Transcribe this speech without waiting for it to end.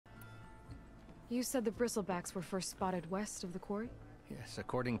You said the bristlebacks were first spotted west of the quarry? Yes,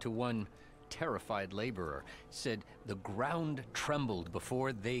 according to one terrified laborer, said the ground trembled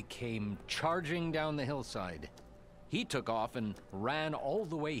before they came charging down the hillside. He took off and ran all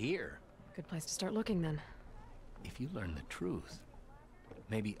the way here. Good place to start looking, then. If you learn the truth,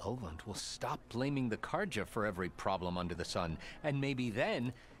 maybe Ulvund will stop blaming the Karja for every problem under the sun, and maybe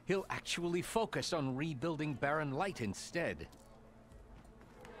then he'll actually focus on rebuilding Barren Light instead.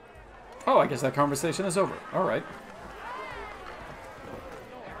 Oh, I guess that conversation is over. Alright.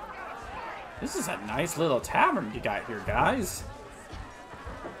 This is a nice little tavern you got here, guys.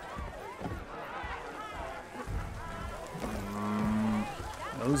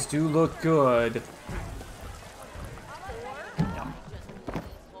 Those do look good. Yum.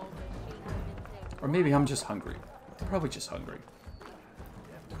 Or maybe I'm just hungry. Probably just hungry.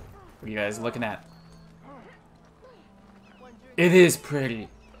 What are you guys looking at? It is pretty.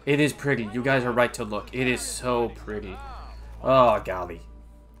 It is pretty. You guys are right to look. It is so pretty. Oh, golly.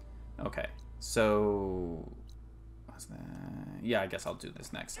 Okay. So... what's that? Yeah, I guess I'll do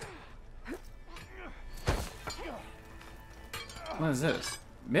this next. What is this?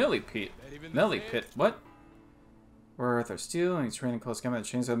 Melee pit. Melee pit. What? Where earth or steel, and he's training close combat.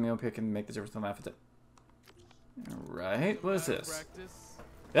 Chains of the melee pit can make the difference in laugh at it. Alright, what is this?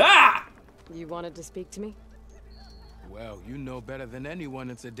 Ah! You wanted to speak to me? Well, you know better than anyone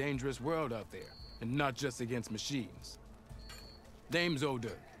it's a dangerous world out there, and not just against machines. Name's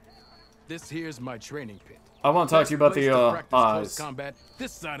Odin. This here's my training pit. I want to talk to you about the close combat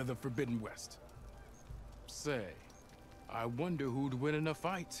this side of the Forbidden West. Say, I wonder who'd win in a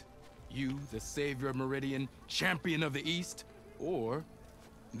fight. You, the savior of Meridian, champion of the East, or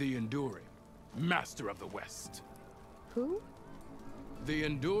the Enduring, master of the West. Who? The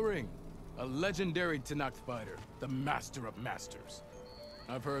Enduring, a legendary Tenakth fighter, the master of masters.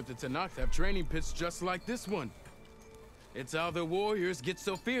 I've heard the Tenakth have training pits just like this one. It's how the warriors get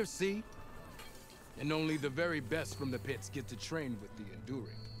so fierce, see? And only the very best from the pits get to train with the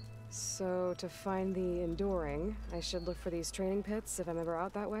Enduring. So, to find the Enduring, I should look for these training pits if I'm ever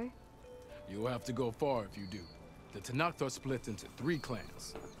out that way? You'll have to go far if you do. The Tenakth are split into 3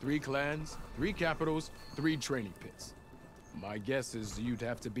 clans. 3 clans, 3 capitals, 3 training pits. My guess is you'd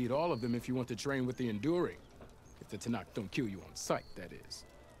have to beat all of them if you want to train with the Enduring. If the Tenakth don't kill you on sight, that is.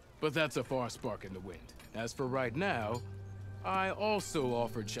 But that's a far spark in the wind. As for right now, I also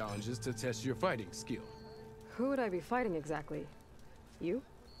offer challenges to test your fighting skill. Who would I be fighting exactly? You?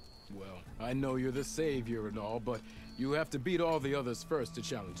 Well, I know you're the savior and all, but you have to beat all the others first to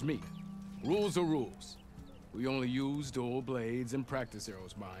challenge me. Rules are rules. We only use dual blades and practice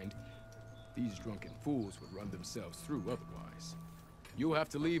arrows, mind. These drunken fools would run themselves through otherwise. You'll have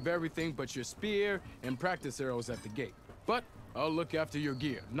to leave everything but your spear and practice arrows at the gate. But I'll look after your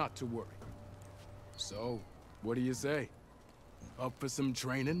gear, not to worry. So, what do you say? Up for some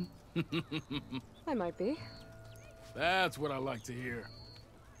training? I might be. That's what I like to hear.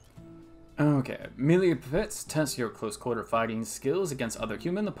 Okay, melee pits test your close quarter fighting skills against other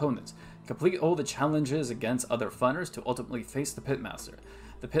human opponents. Complete all the challenges against other fighters to ultimately face the pitmaster.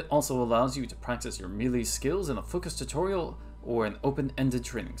 The pit also allows you to practice your melee skills in a focused tutorial or an open-ended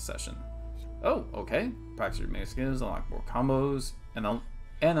training session. Oh, okay. Practice your melee skills, unlock more combos, and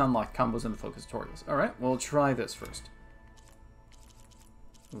unlock combos in the focused tutorials. Alright, we'll try this first.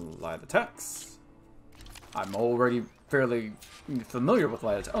 Light attacks. I'm already fairly familiar with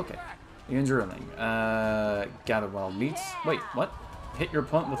light attacks. Okay. Enduring. Gather wild meats. Wait, what? Hit your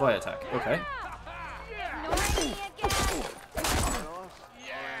opponent with light attack. Okay.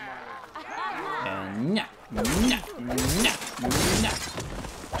 And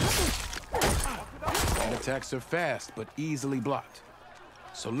light attacks are fast, but easily blocked.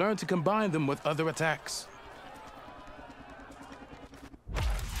 So learn to combine them with other attacks.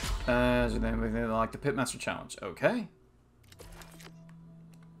 Like the Pitmaster Challenge. Okay.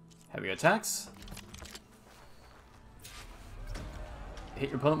 Heavy attacks. Hit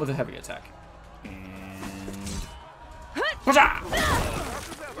your opponent with a heavy attack. And...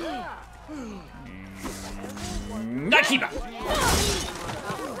 Nakiba!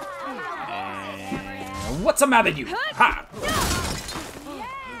 And... What's the matter, you? Ha!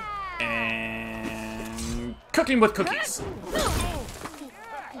 And... Cooking with cookies.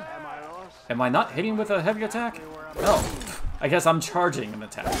 Am I not hitting with a heavy attack? No. I guess I'm charging an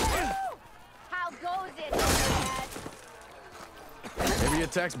attack. How goes it? Heavy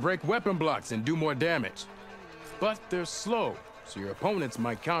attacks break weapon blocks and do more damage. But they're slow, so your opponents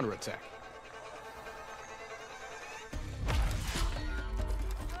might counterattack.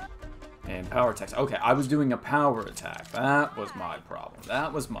 And power attacks. Okay, I was doing a power attack. That was my problem.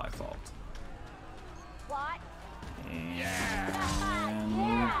 That was my fault.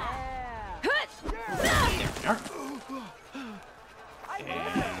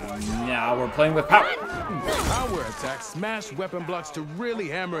 And now we're playing with power. Power attacks smash weapon blocks to really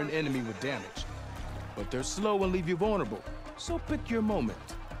hammer an enemy with damage. But they're slow and leave you vulnerable, so pick your moment.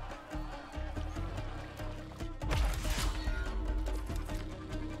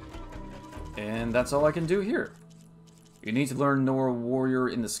 And that's all I can do here. You need to learn Nora Warrior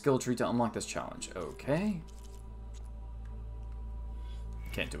in the skill tree to unlock this challenge. Okay.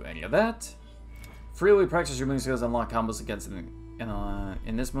 Can't do any of that. Freely practice your melee skills and unlock combos against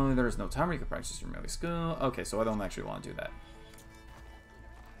in this mode there is no timer. You can practice your melee skill. Okay, so I don't actually want to do that.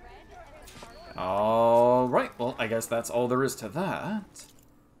 Alright, well, I guess that's all there is to that.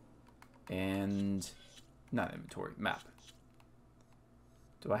 And... not inventory, map.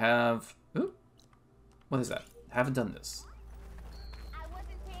 Do I have... Ooh. What is that? Haven't done this. I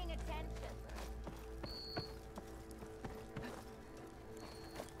wasn't paying attention.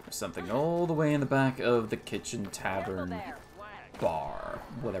 There's something all the way in the back of the kitchen, tavern, bar,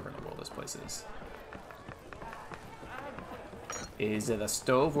 whatever in the world this place is. Is it a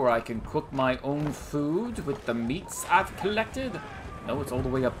stove where I can cook my own food with the meats I've collected? No, it's all the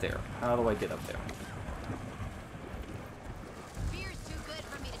way up there. How do I get up there? Beer's too good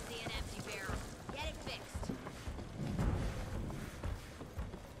for me to see an empty barrel. Get it fixed.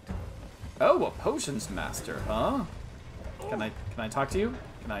 Oh, a potions master, huh? Can I talk to you?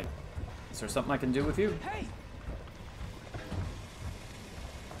 Is there something I can do with you? Hey!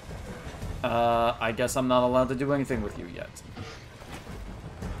 I guess I'm not allowed to do anything with you yet.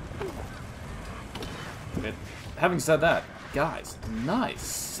 Having said that, guys, nice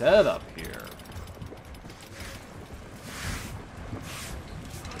setup here.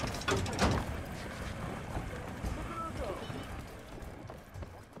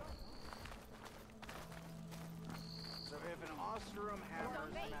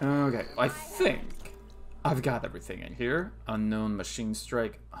 Okay, I think I've got everything in here. Unknown machine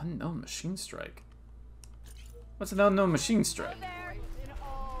strike. Unknown machine strike? What's an unknown machine strike?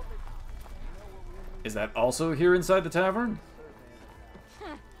 Is that also here inside the tavern?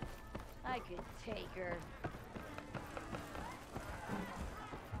 I could take her.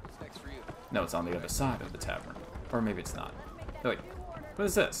 No, it's on the other side of the tavern. Or maybe it's not. Oh, wait, what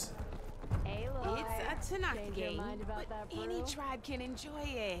is this? It's a Tanakh game, but any tribe can enjoy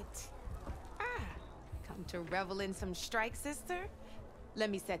it. Ah, come to revel in some strike, sister?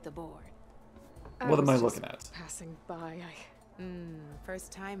 Let me set the board. What am I was looking just at? Passing by,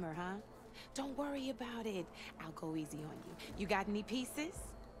 First timer, huh? Don't worry about it. I'll go easy on you. You got any pieces?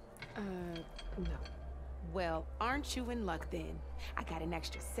 no. Well, aren't you in luck then? I got an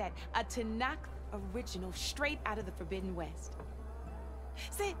extra set. A Tanakh original straight out of the Forbidden West.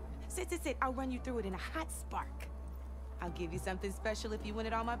 Sit. I'll run you through it in a hot spark. I'll give you something special if you win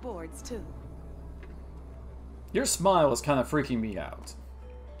it on my boards, too. Your smile is kind of freaking me out.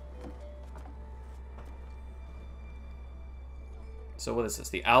 So what is this?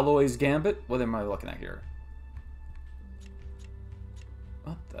 The Alloy's Gambit? What am I looking at here?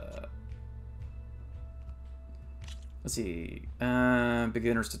 What the... Let's see.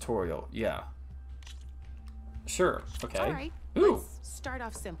 Beginner's tutorial. Yeah. Sure. Okay. All right. Ooh. Let's start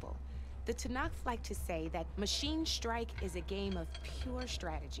off simple. The Tanakh like to say that Machine Strike is a game of pure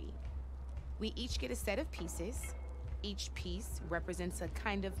strategy. We each get a set of pieces. Each piece represents a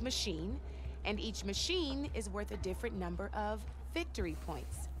kind of machine, and each machine is worth a different number of victory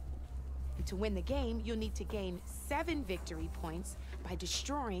points. And to win the game, you'll need to gain 7 victory points by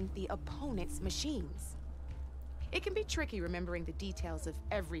destroying the opponent's machines. It can be tricky remembering the details of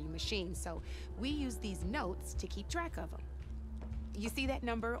every machine, so we use these notes to keep track of them. You see that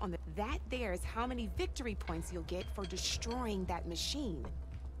number on the... That there is how many victory points you'll get for destroying that machine.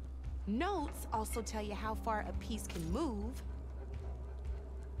 Notes also tell you how far a piece can move,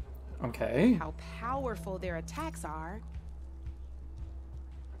 Okay. how powerful their attacks are,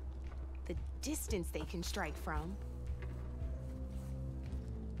 the distance they can strike from,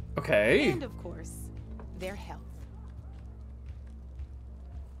 Okay. and of course, their health.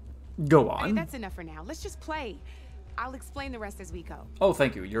 Go Hey, on. that's enough for now. Let's just play. I'll explain the rest as we go. Oh,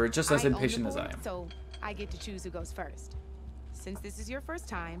 thank you. You're just as I own the impatient as I board, am. So I get to choose who goes first. Since this is your first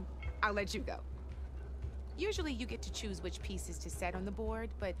time, I'll let you go. Usually you get to choose which pieces to set on the board,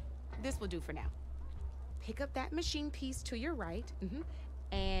 but this will do for now. Pick up that machine piece to your right,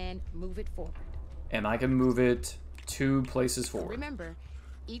 and move it forward. And I can move it 2 places forward. Remember,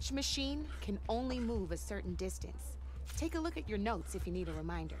 each machine can only move a certain distance. Take a look at your notes if you need a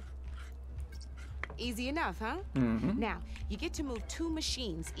reminder. Easy enough, huh? Mm-hmm. Now, you get to move 2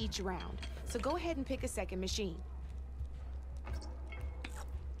 machines each round, so go ahead and pick a second machine.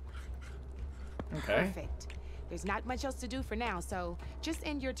 Okay. Perfect. There's not much else to do for now, so just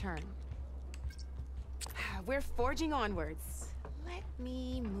end your turn. We're forging onwards. Let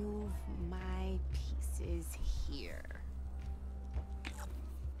me move my pieces here.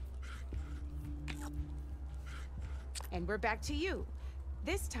 And we're back to you.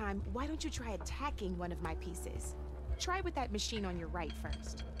 This time, why don't you try attacking one of my pieces? Try with that machine on your right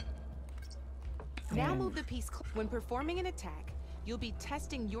first. Now move the piece. When performing an attack, you'll be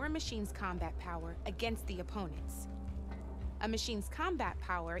testing your machine's combat power against the opponent's. A machine's combat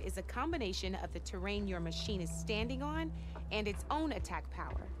power is a combination of the terrain your machine is standing on and its own attack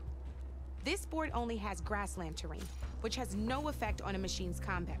power. This board only has grassland terrain, which has no effect on a machine's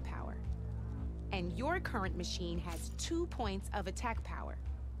combat power. And your current machine has 2 points of attack power.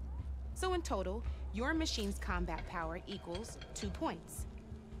 So in total, your machine's combat power equals 2 points.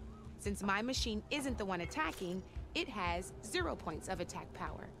 Since my machine isn't the one attacking, it has 0 points of attack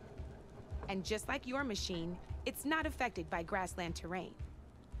power. And just like your machine, it's not affected by grassland terrain.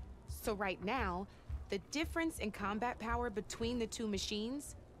 So right now, the difference in combat power between the two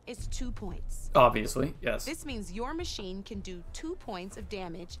machines is 2 points. Obviously, yes. This means your machine can do 2 points of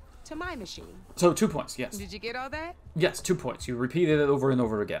damage to my machine. So 2 points, yes. Did you get all that? Yes, 2 points. You repeated it over and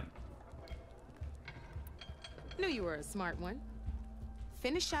over again. Knew you were a smart one.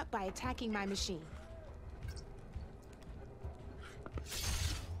 Finish up by attacking my machine.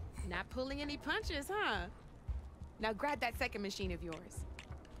 Not pulling any punches, huh? Now grab that second machine of yours.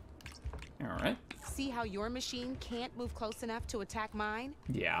 Alright. See how your machine can't move close enough to attack mine?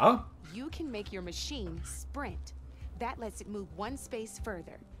 Yeah. You can make your machine sprint. That lets it move 1 space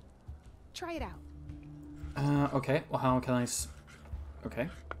further. Try it out. Okay. Well, how can I... Okay.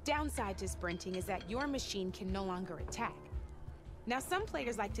 Downside to sprinting is that your machine can no longer attack. Now, some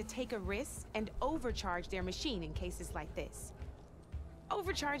players like to take a risk and overcharge their machine in cases like this.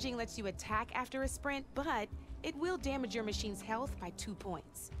 Overcharging lets you attack after a sprint, but it will damage your machine's health by 2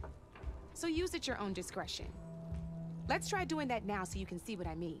 points. So use at your own discretion. Let's try doing that now so you can see what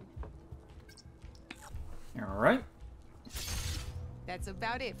I mean. Alright. That's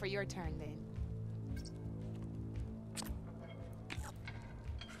about it for your turn, then.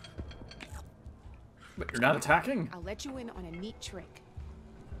 But you're not attacking? I'll let you in on a neat trick.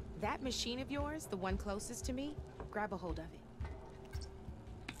 That machine of yours, the one closest to me, grab a hold of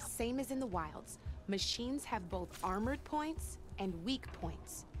it. Same as in the wilds, machines have both armored points and weak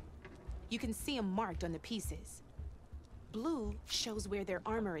points. You can see them marked on the pieces. Blue shows where their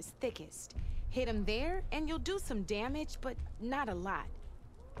armor is thickest. Hit them there, and you'll do some damage, but not a lot.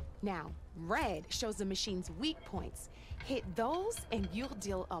 Now, red shows the machine's weak points. Hit those, and you'll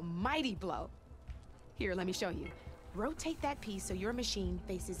deal a mighty blow. Here, let me show you. Rotate that piece so your machine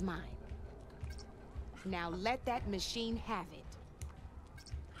faces mine. Now let that machine have it.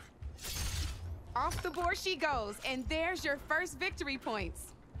 Off the board she goes, and there's your first victory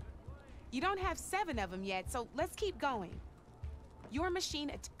points. You don't have 7 of them yet, so let's keep going. Your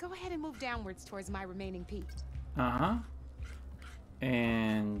machine, go ahead and move downwards towards my remaining piece. Uh-huh.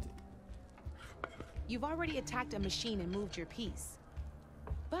 And... You've already attacked a machine and moved your piece.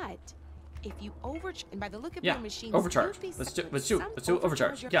 But if you and by the look of your machine, overcharge. Let's do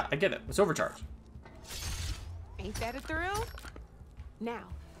overcharge. Yeah, I get it. Let's overcharge. Ain't that a thrill? Now,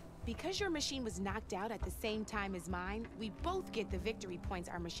 because your machine was knocked out at the same time as mine, we both get the victory points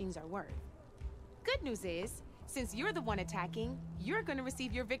our machines are worth. Good news is, since you're the one attacking, you're gonna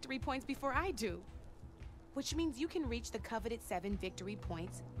receive your victory points before I do. Which means you can reach the coveted 7 victory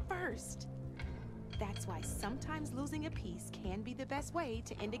points first. That's why sometimes losing a piece can be the best way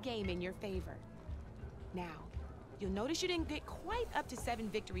to end a game in your favor. Now, you'll notice you didn't get quite up to 7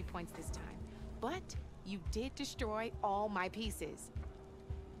 victory points this time, but you did destroy all my pieces.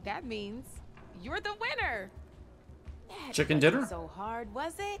 That means you're the winner! That Chicken wasn't dinner? so hard,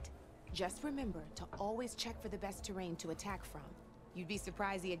 was it? Just remember to always check for the best terrain to attack from. You'd be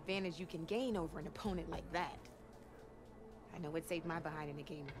surprised the advantage you can gain over an opponent like that. I know it saved my behind in a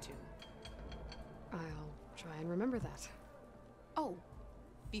game or 2. I'll try and remember that. Oh,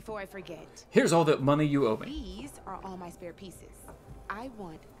 before I forget, Here's all the money you owe me. these are all my spare pieces. I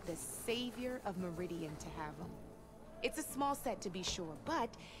want the Savior of Meridian to have them. It's a small set to be sure, but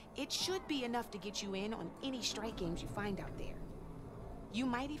it should be enough to get you in on any strike games you find out there. You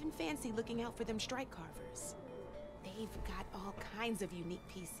might even fancy looking out for them strike carvers. They've got all kinds of unique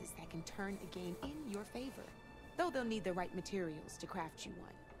pieces that can turn a game in your favor, though they'll need the right materials to craft you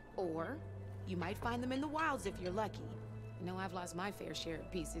one. Or you might find them in the wilds if you're lucky. I know I've lost my fair share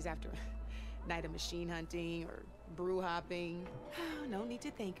of pieces after a night of machine hunting or brew hopping. No need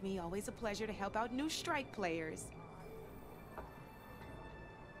to thank me. Always a pleasure to help out new strike players.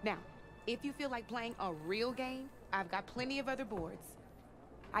 Now, If you feel like playing a real game, I've got plenty of other boards.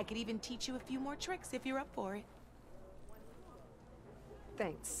 I could even teach you a few more tricks if you're up for it.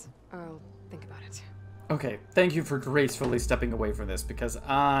 Thanks. I'll think about it. Okay, thank you for gracefully stepping away from this, because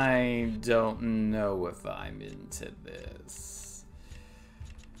I don't know if I'm into this.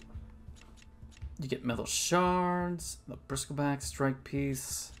 You get metal shards, the bristleback strike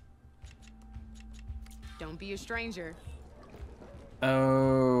piece. Don't be a stranger.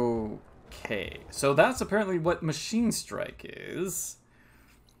 Okay, so that's apparently what machine strike is.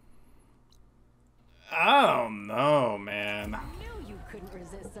 I don't know, man. Knew you couldn't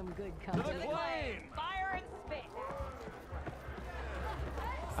resist some good company. Fire and spit.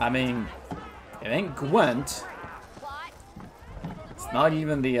 I mean, it ain't Gwent. It's not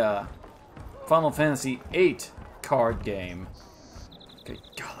even the Final Fantasy VIII card game. Good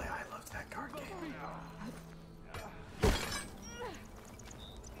golly, I loved that card game.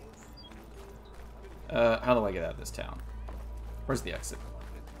 How do I get out of this town? Where's the exit?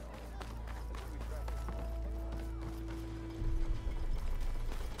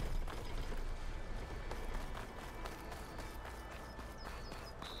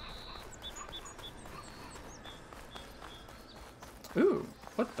 Ooh,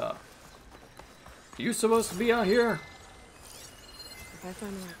 what the? You supposed to be out here? If I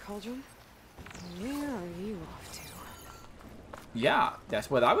find the right cauldron, where are you off to? Yeah, that's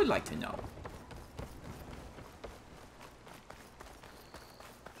what I would like to know.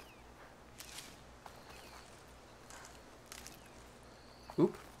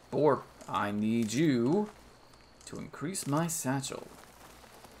 Oop, or I need you to increase my satchel.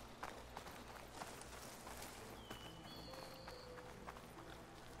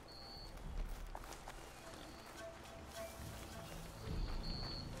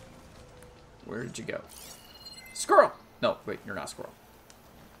 Where did you go? Squirrel! No, wait, you're not a squirrel.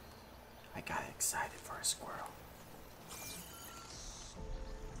 I got excited for a squirrel.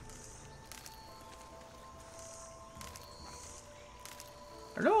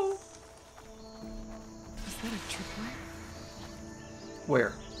 Hello? Is that a tripwire?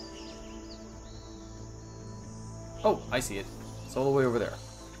 Where? Oh, I see it. It's all the way over there.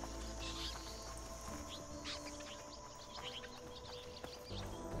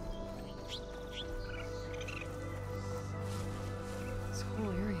 This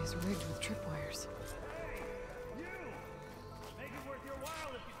whole area is rigged with tripwires. You! Make it worth your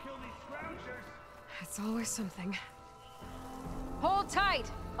while if you kill these scroungers. It's always something. Hold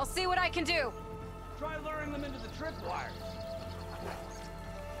tight! I'll see what I can do! Try luring them into the tripwire.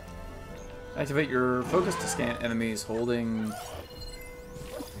 Activate your focus to scan enemies holding...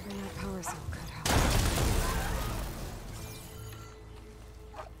 Figuring that power cell could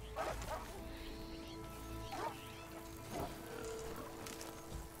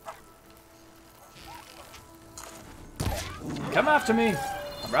help. Come after me!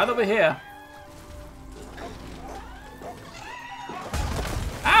 I'm right over here.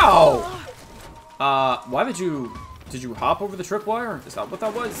 Ow! Why did you hop over the tripwire? Is that what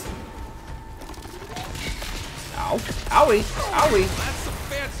that was? Ow. Owie! Owie! That's some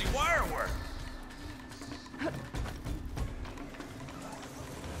fancy wire work.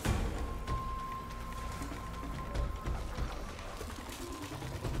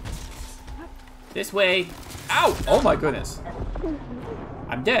 This way! Ow! Oh my goodness.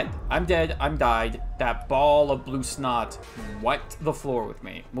 I'm dead. I'm dead. I'm died. That ball of blue snot wiped the floor with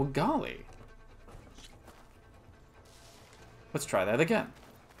me. Well, golly. Let's try that again.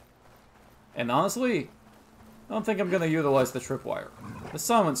 And honestly, I don't think I'm going to utilize the tripwire. The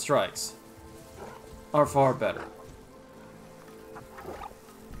silent strikes are far better.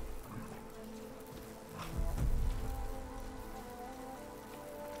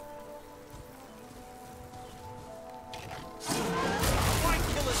 Why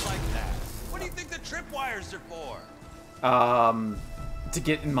kill it like that? What do you think the tripwires are for? To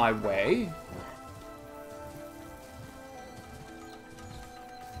get in my way?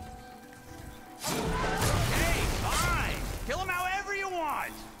 Hey, fine. Kill them however you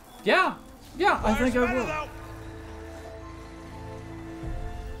want. Yeah, I think I Fire's better, will. though.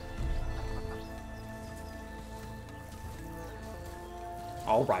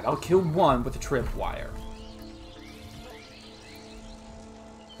 Alright, I'll kill one with a tripwire.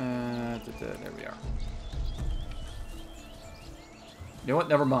 There we are. You know what?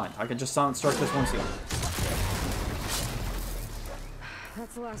 Never mind. I can just silent strike this one too.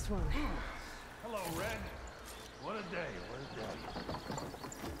 That's the last one. Hello, Red. What a day, what a day.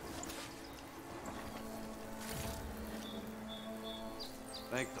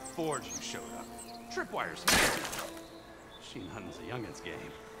 Thank the Forge you showed up. Tripwires. Machine hunting's a youngin's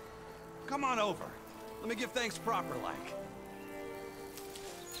game. Come on over. Let me give thanks proper like.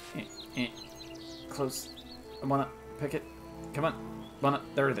 Close. I wanna pick it. Come on.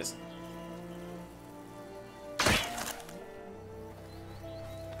 There it is.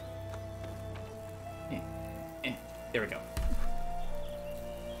 There we go.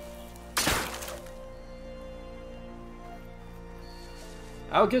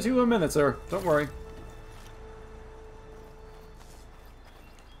 I'll get you in a minute, sir. Don't worry.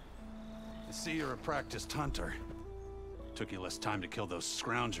 I see you're a practiced hunter. Took you less time to kill those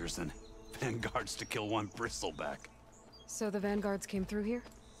scroungers than vanguards to kill one bristleback. So the vanguards came through here?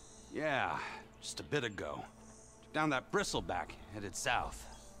 Yeah, just a bit ago. Took down that bristleback, headed south.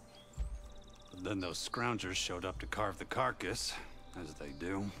 But then those scroungers showed up to carve the carcass, as they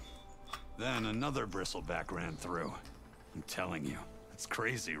do. Then another bristleback ran through. I'm telling you, it's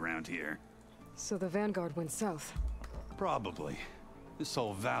crazy around here. So the vanguard went south? Probably. This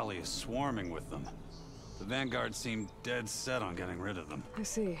whole valley is swarming with them. The vanguard seemed dead set on getting rid of them. I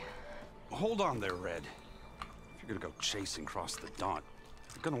see. Hold on there, Red. If you're gonna go chasing across the Daunt,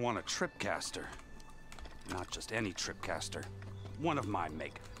 you're gonna want a tripcaster. Not just any tripcaster. One of my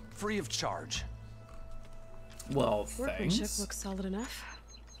make. Free of charge. Well, Workmanship thanks. looks solid enough.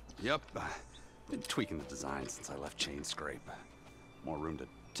 Yep. Been tweaking the design since I left Chain Scrape. More room to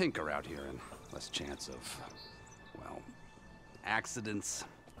tinker out here and less chance of, well, accidents.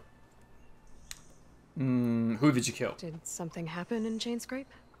 Who did you kill? Did something happen in Chain Scrape?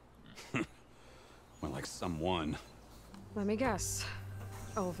 Well, like someone. Let me guess.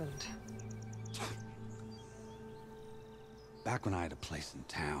 Elvend. Back when I had a place in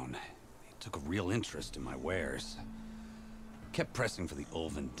town, he took a real interest in my wares. Kept pressing for the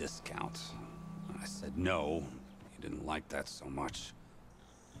Ulven discount. I said no. He didn't like that so much.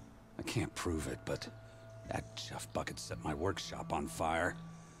 I can't prove it, but that chuff bucket set my workshop on fire.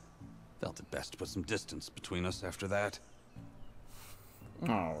 Felt it best to put some distance between us after that.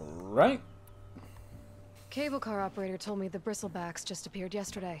 Alright. Cable car operator told me the bristlebacks just appeared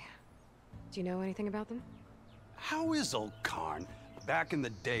yesterday. Do you know anything about them? How is old Karn? Back in the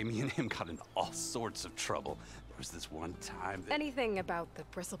day, me and him got into all sorts of trouble. There was this one time that... Anything about the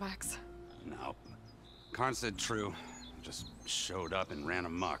bristlebacks? No. Karn said true. Just showed up and ran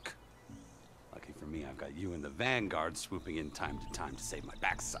amok. Lucky for me, I've got you and the Vanguard swooping in time to save my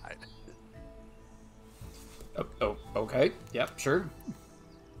backside. Oh, okay. Yep, sure.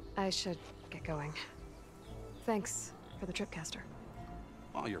 I should get going. Thanks for the tripcaster.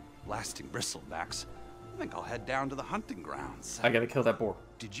 While you're blasting bristlebacks, I think I'll head down to the hunting grounds. I gotta kill that boar.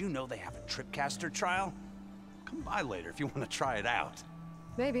 Did you know they have a tripcaster trial? Come by later if you want to try it out.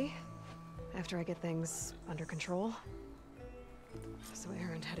 Maybe. After I get things under control. So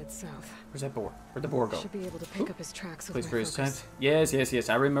Aaron headed south. Where's that boar? Where'd the boar go? Should be able to pick up his tracks with Please my freeze focus. checked. Yes.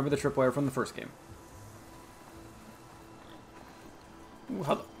 I remember the tripwire from the first game. Ooh,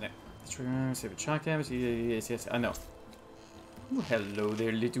 hello. Yeah. Save a shock damage. Yes. I know. Ooh, hello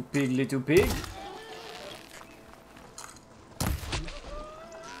there, little pig.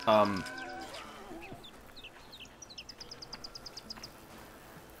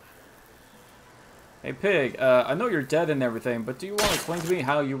 Hey, Pig, I know you're dead and everything, but do you want to explain to me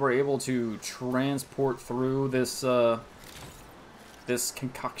how you were able to transport through this, this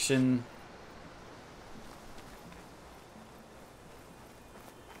concoction?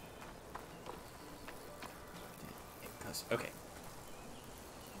 Okay.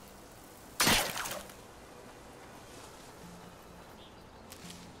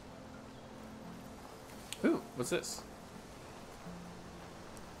 Ooh, what's this?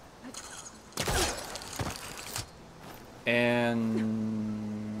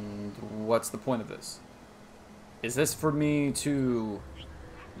 And what's the point of this? Is this for me to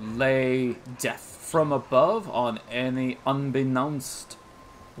lay death from above on any unbeknownst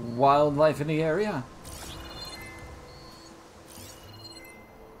wildlife in the area?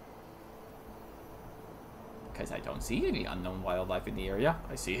 Because I don't see any unknown wildlife in the area.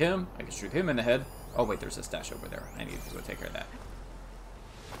 I see him. I can shoot him in the head. Oh wait, there's a stash over there. I need to go take care of that.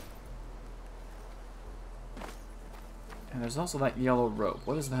 And there's also that yellow rope.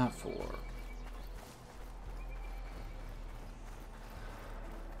 What is that for? No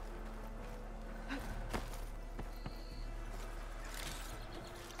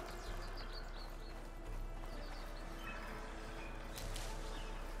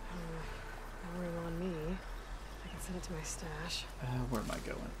room on me. I can send it to my stash. Where am I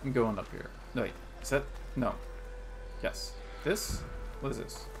going? I'm going up here. No, wait. Is that? No. Yes. This? What is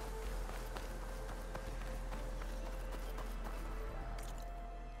this?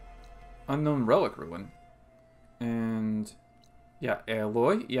 Unknown relic ruin. And Yeah,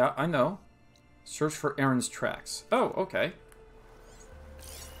 Aloy. Yeah, I know. Search for Aaron's tracks. Oh, okay.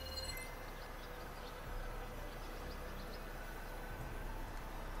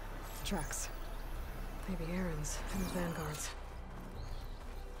 Tracks. Maybe Aaron's and the Vanguard's.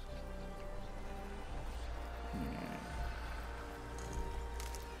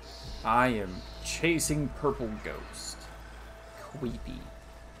 I am chasing Purple Ghost. Creepy.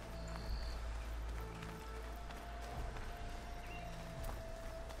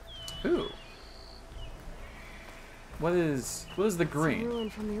 Ooh. What is the green? It's a ruin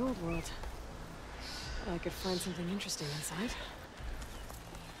from the old world. I could find something interesting inside.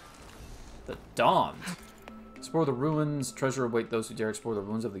 The Dawn. Explore the ruins. Treasure await those who dare explore the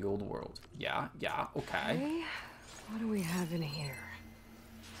ruins of the old world. Yeah, okay. Okay. What do we have in here?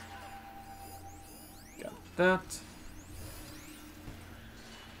 Got that.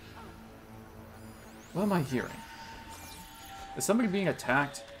 What am I hearing? Is somebody being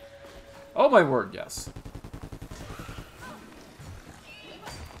attacked? Oh my word, yes.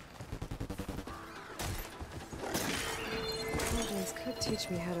 Legends could teach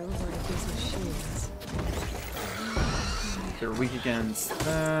me how to override these machines. They're weak against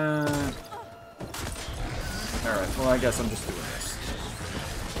that. Alright, well I guess I'm just doing this.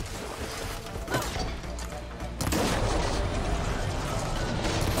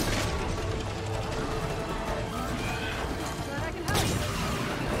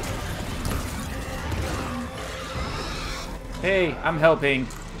 Hey, I'm helping.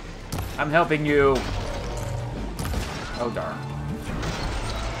 I'm helping you. Oh darn.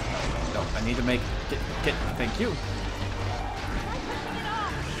 No, I need to make get thank you.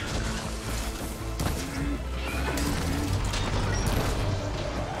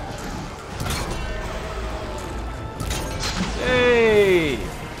 Hey!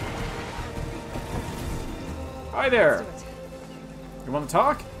 Hi there. You want to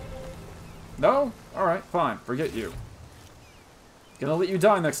talk? No? Alright, fine. Forget you. Gonna let you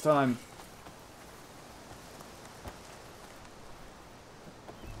die next time.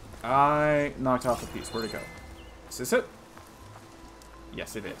 I knocked off a piece. Where'd it go? Is this it?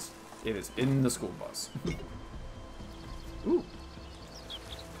 Yes, it is. It is in the school bus. Ooh.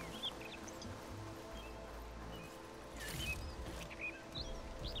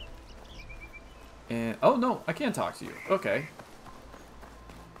 And oh no, I can't talk to you. Okay.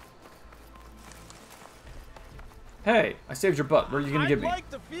 Hey, I saved your butt. What are you gonna give me? I'd like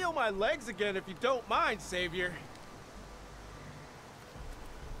to feel my legs again if you don't mind, Savior.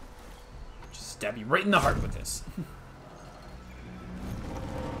 Just stab you right in the heart with this.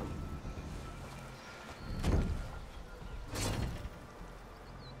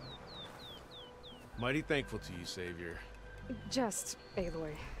 Mighty thankful to you, Savior. Just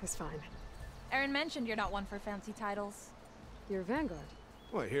Aloy is fine. Aaron mentioned you're not one for fancy titles. You're Vanguard.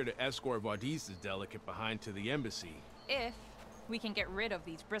 Well, here to escort Vaudise's delicate behind to the embassy. If we can get rid of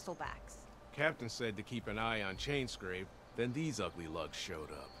these bristlebacks. Captain said to keep an eye on Chainscrape, then these ugly lugs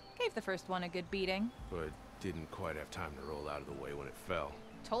showed up. Gave the first one a good beating. But didn't quite have time to roll out of the way when it fell.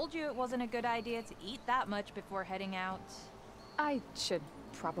 Told you it wasn't a good idea to eat that much before heading out. I should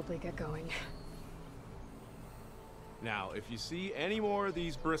probably get going. Now, if you see any more of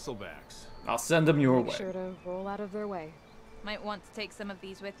these bristlebacks, I'll send them your Make way. sure to roll out of their way. Might want to take some of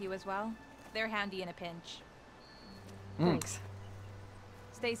these with you as well. They're handy in a pinch. Thanks.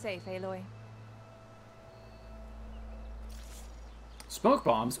 Stay safe, Aloy. Smoke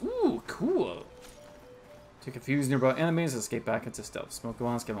bombs? Ooh, cool. To confuse nearby enemies, escape back into stealth. Smoke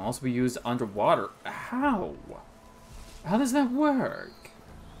bombs can also be used underwater. How? How does that work?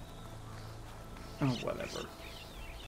 Oh, whatever.